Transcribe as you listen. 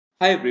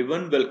Hi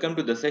everyone, welcome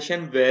to the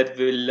session where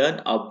we will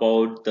learn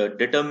about the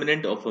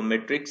determinant of a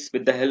matrix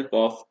with the help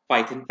of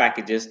Python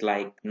packages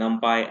like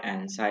NumPy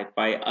and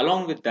SciPy.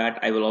 Along with that,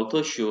 I will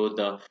also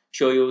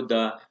show you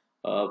the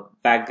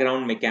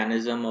background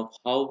mechanism of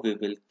how we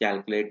will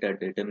calculate a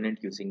determinant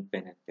using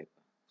pen and paper.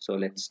 So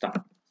let's start.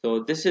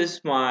 So this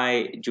is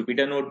my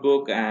Jupyter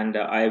notebook, and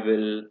I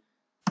will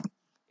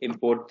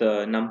import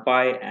the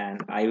NumPy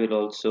and I will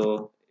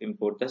also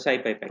import the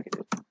SciPy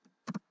packages.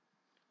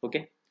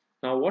 Okay,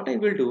 now what I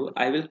will do,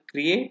 I will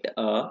create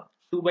a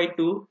 2 by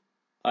 2.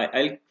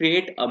 I'll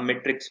create a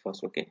matrix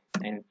first. Okay,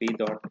 np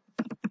dot,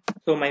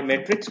 so my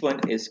matrix one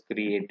is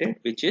created,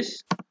 which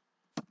is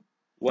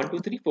 1 2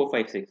 3 4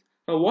 5 6.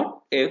 Now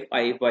what if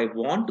I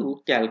want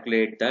to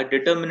calculate the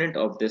determinant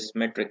of this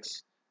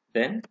matrix?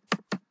 Then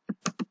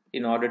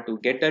in order to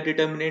get the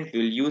determinant,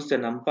 we'll use the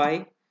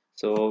numpy.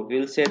 So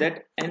we'll say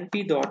that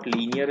np dot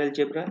linear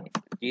algebra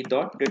g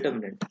dot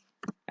determinant,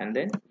 and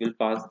then we'll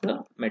pass the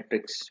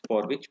matrix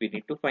for which we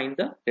need to find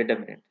the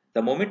determinant.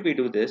 The moment we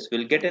do this,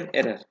 we'll get an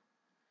error,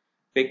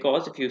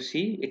 because if you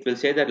see, it will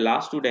say that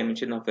last two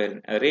dimension of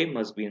an array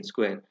must be in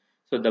square.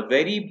 So the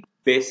very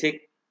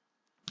basic,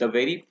 the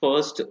very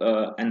first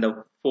and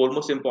the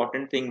foremost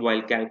important thing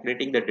while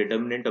calculating the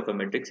determinant of a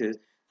matrix is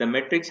the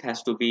matrix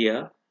has to be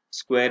a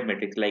square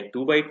matrix, like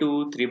 2 by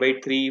 2, 3 by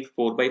 3,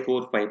 4 by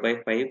 4, 5 by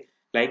 5.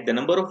 Like the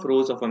number of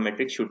rows of a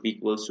matrix should be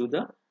equals to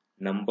the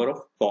number of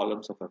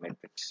columns of a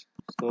matrix.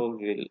 So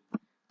we'll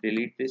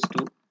delete this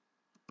too.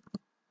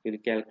 We'll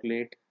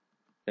calculate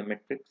the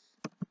matrix.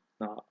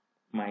 Now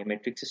my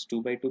matrix is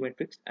 2 by 2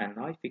 matrix, and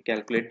now if we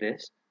calculate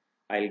this,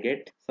 I'll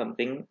get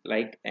something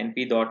like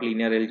np dot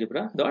linear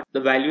algebra dot,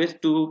 the value is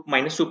 2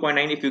 minus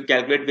 2.9. If you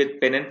calculate with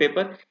pen and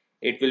paper,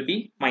 it will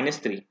be minus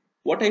 3.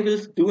 What I will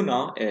do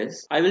now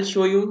is I will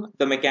show you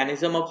the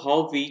mechanism of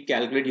how we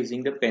calculate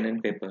using the pen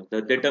and paper,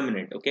 the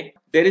determinant. Okay,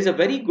 there is a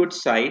very good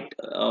site,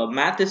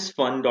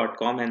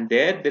 mathisfun.com, and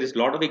there is a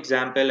lot of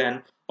example,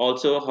 and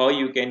also how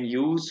you can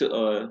use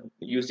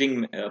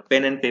using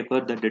pen and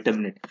paper the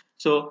determinant.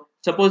 So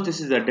suppose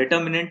this is a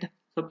determinant.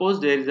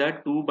 Suppose there is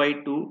a 2 by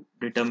 2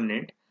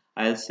 determinant.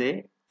 I'll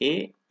say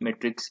a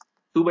matrix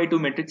 2 by 2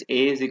 matrix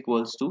A is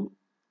equals to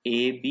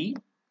A, B,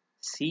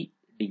 C,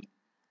 D.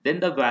 Then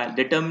the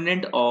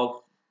determinant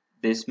of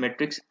this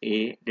matrix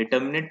A,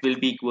 determinant will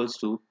be equals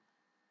to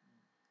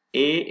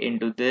A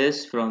into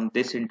this from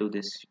this into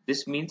this.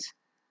 This means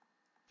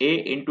A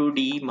into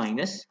D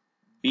minus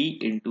B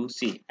into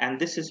C. And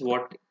this is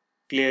what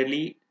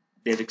clearly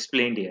they've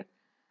explained here.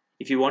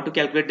 If you want to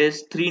calculate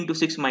this, 3 into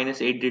 6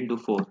 minus 8 into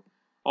 4.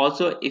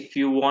 Also, if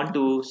you want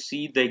to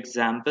see the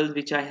example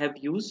which I have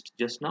used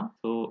just now,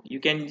 so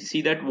you can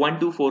see that 1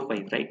 2 4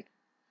 5, right?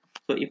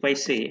 So if I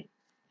say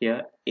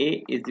here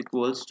A is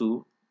equals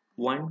to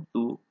 1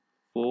 2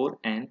 4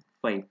 and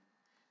 5,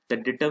 the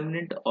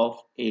determinant of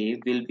A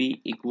will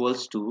be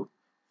equals to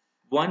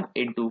 1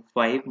 into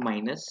 5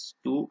 minus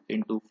 2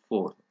 into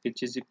 4,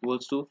 which is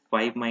equals to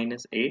 5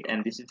 minus 8,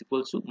 and this is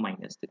equals to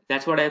minus 3.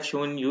 That's what I have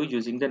shown you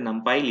using the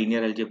numpy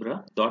linear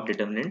algebra dot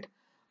determinant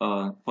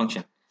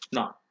function.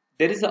 Now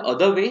there is the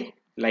other way,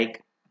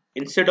 like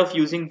instead of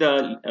using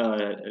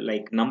the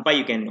like numpy,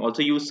 you can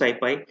also use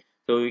scipy.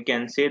 So you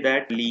can say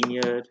that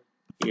linear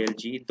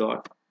alg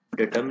dot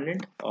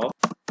determinant of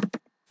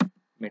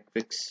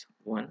matrix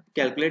 1.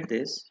 Calculate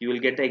this, you will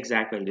get the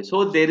exact value.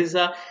 So there is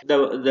a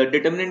the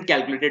determinant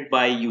calculated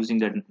by using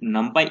the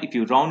numpy. If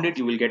you round it,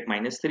 you will get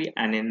minus 3,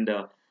 and in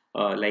the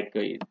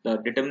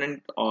the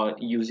determinant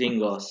using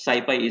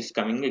scipy is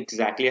coming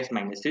exactly as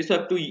minus 3. So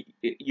up to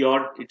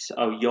your, it's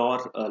your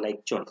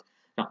like choice.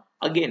 Now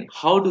again,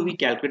 how do we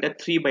calculate a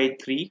 3 by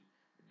 3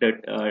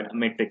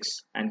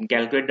 matrix and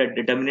calculate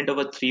the determinant of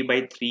a 3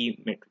 by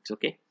 3 matrix?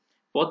 Okay,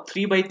 for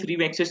 3 by 3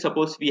 matrices,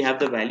 suppose we have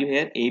the value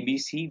here A, B,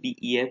 C, D,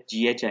 E, F,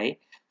 G, H, I.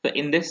 So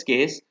in this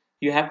case,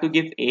 you have to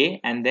give A,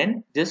 and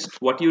then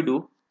just what you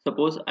do,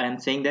 suppose I am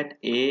saying that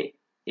A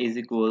is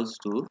equals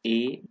to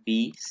A,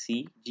 B,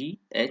 C, G,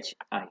 H,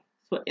 I.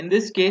 So in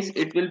this case,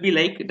 it will be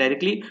like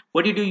directly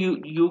what you do,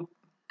 you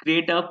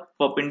create a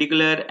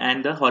perpendicular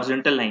and the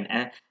horizontal line,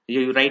 and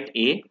you write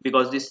A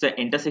because this is the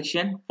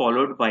intersection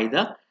followed by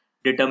the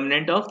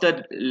determinant of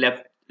the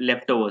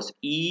leftovers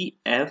E,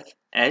 F,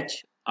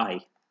 H,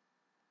 I.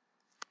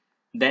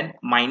 Then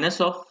minus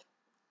of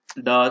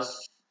the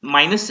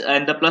minus,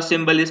 and the plus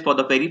symbol is for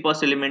the very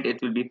first element, it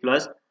will be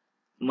plus,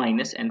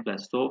 minus, and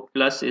plus. So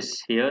plus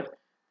is here,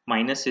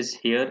 minus is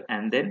here,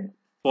 and then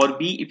for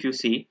B, if you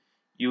see,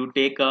 you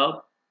take a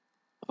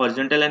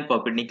horizontal and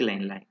perpendicular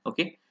line.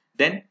 Okay,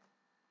 then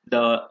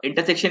the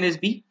intersection is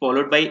B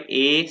followed by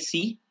A,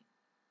 C,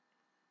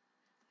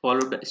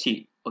 followed by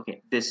C.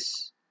 Okay,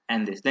 this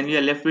and this, then we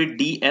are left with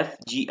D, F,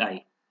 G,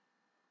 I.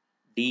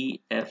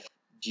 D, F,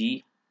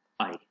 G,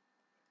 I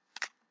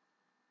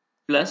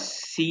plus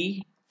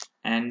C,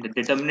 and the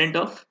determinant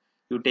of,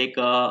 you take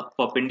a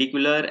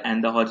perpendicular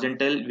and the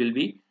horizontal will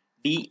be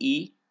D,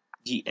 E,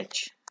 G,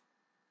 H.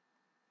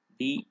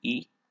 D,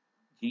 E,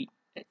 G,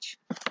 H.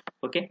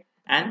 Okay,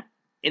 and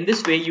in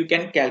this way you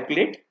can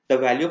calculate the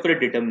value for a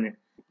determinant.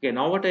 Okay,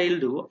 now what I'll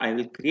do, I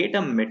will create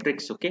a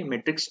matrix, okay,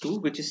 matrix 2,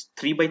 which is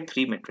 3 by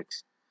 3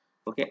 matrix.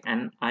 Okay,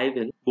 and I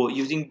will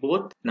using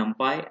both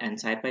numpy and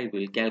scipy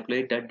will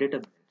calculate the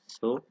determinant.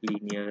 So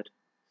linear,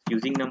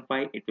 using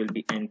numpy it will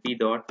be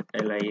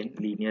np.lin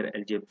linear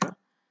algebra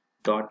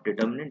dot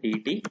determinant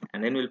dt,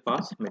 and then we'll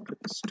pass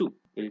matrix 2.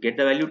 We'll get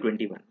the value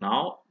 21.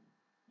 Now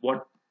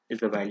what is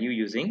the value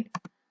using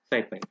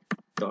scipy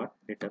dot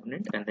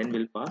determinant, and then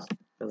we'll pass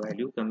the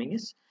value coming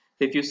is,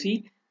 so if you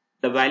see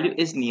the value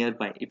is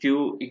nearby, if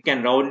you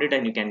can round it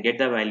and you can get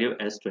the value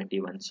as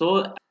 21.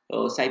 So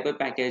scipy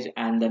package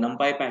and the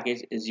numpy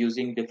package is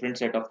using different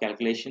set of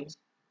calculations,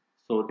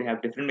 so they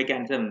have different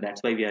mechanism,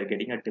 that's why we are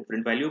getting a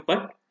different value,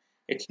 but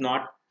it's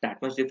not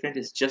that much different.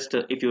 It's just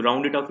if you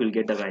round it off you'll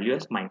get the value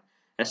as mine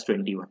as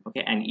 21.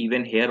 Okay, and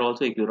even here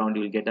also if you round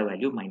you will get a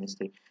value minus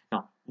 3.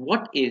 Now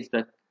what is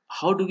the,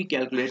 how do we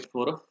calculate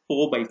for a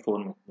 4 by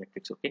 4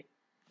 matrix? Okay,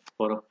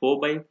 for a 4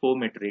 by 4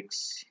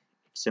 matrix,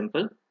 it's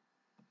simple.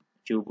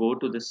 If you go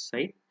to this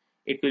site,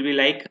 it will be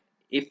like,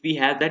 if we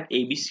have that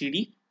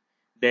ABCD,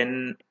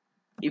 then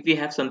if we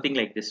have something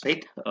like this,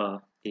 right?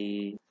 So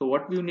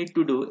what we need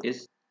to do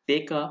is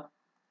take a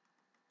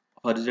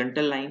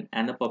horizontal line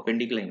and a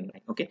perpendicular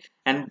line, okay,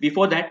 and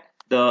before that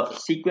the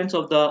sequence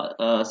of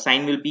the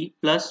sign will be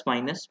plus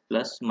minus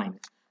plus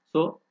minus.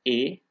 So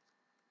a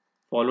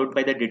followed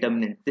by the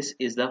determinant, this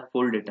is the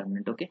full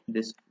determinant, okay,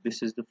 this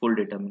is the full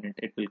determinant.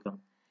 It will come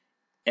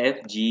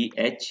f g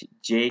h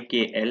j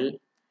k l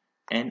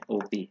n o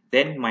p,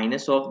 then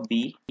minus of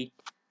b,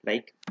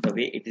 like the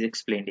way it is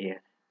explained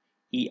here,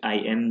 e I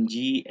m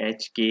g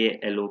h k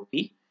l o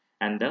p,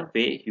 and the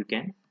way you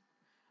can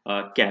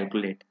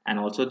calculate, and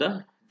also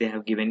they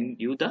have given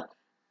you the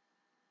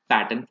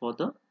pattern for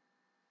the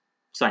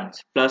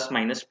signs, plus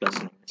minus plus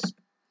minus.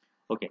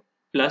 Okay,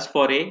 plus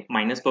for a,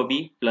 minus for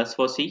b, plus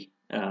for c,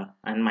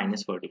 and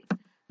minus for d.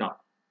 Now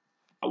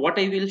what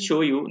I will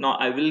show you now,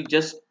 I will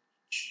just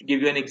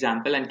give you an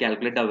example and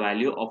calculate the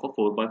value of a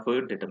 4 by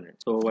 4 determinant.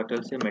 So what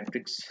I'll say,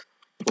 matrix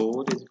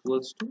 4 is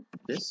equals to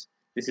this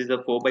is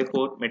the 4 by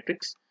 4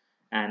 matrix,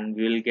 and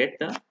we will get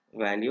the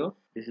value of,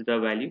 this is the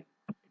value.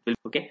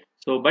 Okay,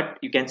 so but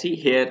you can see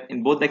here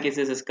in both the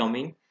cases is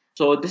coming.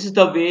 So this is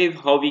the way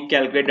how we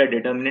calculate the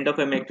determinant of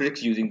a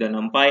matrix using the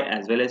numpy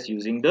as well as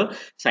using the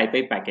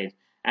scipy package.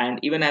 And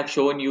even I've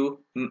shown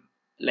you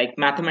like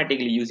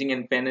mathematically using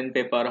in pen and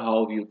paper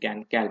how you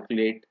can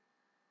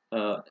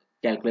uh,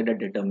 calculate the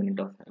determinant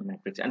of a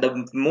matrix. And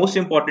the most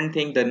important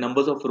thing, the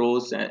numbers of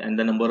rows and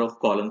the number of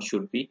columns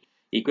should be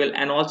equal.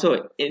 And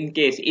also in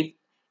case if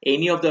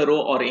any of the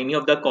row or any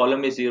of the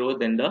column is 0,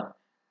 then the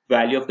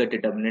value of the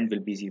determinant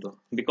will be 0,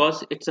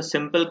 because it's a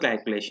simple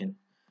calculation.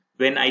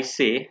 When I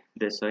say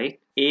this, right,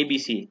 a b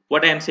c,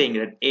 what I am saying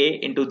that a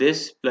into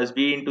this plus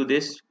b into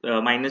this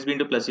minus b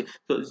into plus c,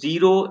 so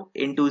 0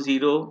 into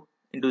 0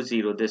 into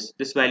 0, this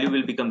value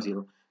will become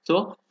 0.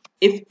 So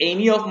if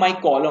any of my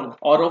column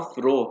or of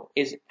row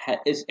is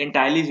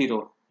entirely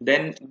 0,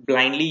 then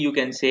blindly you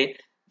can say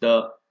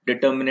the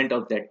determinant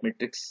of that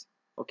matrix,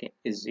 okay,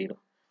 is 0.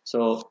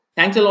 So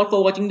thanks a lot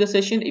for watching the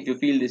session. If you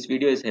feel this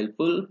video is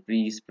helpful,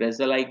 please press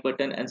the like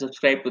button and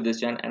subscribe to this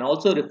channel, and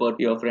also refer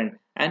to your friend.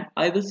 And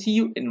I will see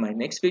you in my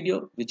next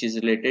video, which is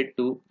related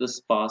to the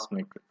sparse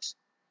matrix.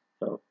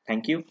 So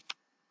thank you.